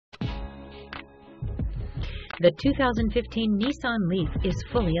The 2015 Nissan LEAF is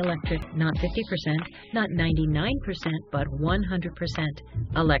fully electric, not 50%, not 99%, but 100%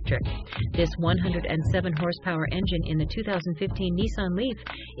 electric. This 107 horsepower engine in the 2015 Nissan LEAF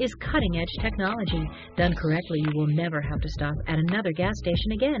is cutting-edge technology. Done correctly, you will never have to stop at another gas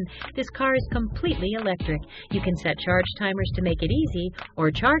station again. This car is completely electric. You can set charge timers to make it easy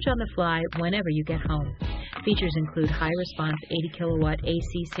or charge on the fly whenever you get home. Features include high-response 80-kilowatt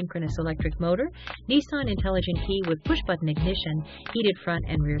AC synchronous electric motor, Nissan Intelligent Key with push-button ignition, heated front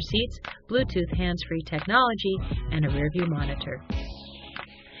and rear seats, Bluetooth hands-free technology, and a rearview monitor.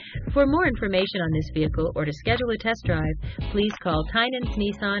 For more information on this vehicle or to schedule a test drive, please call Tynan's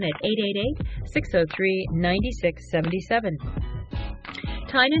Nissan at 888-603-9677.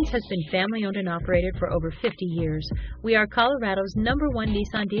 Tynan's has been family-owned and operated for over 50 years. We are Colorado's #1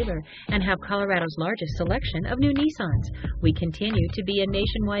 Nissan dealer and have Colorado's largest selection of new Nissans. We continue to be a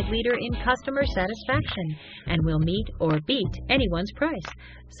nationwide leader in customer satisfaction and will meet or beat anyone's price.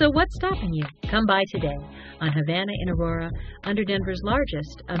 So what's stopping you? Come by today on Havana in Aurora under Denver's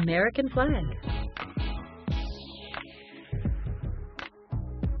largest American flag.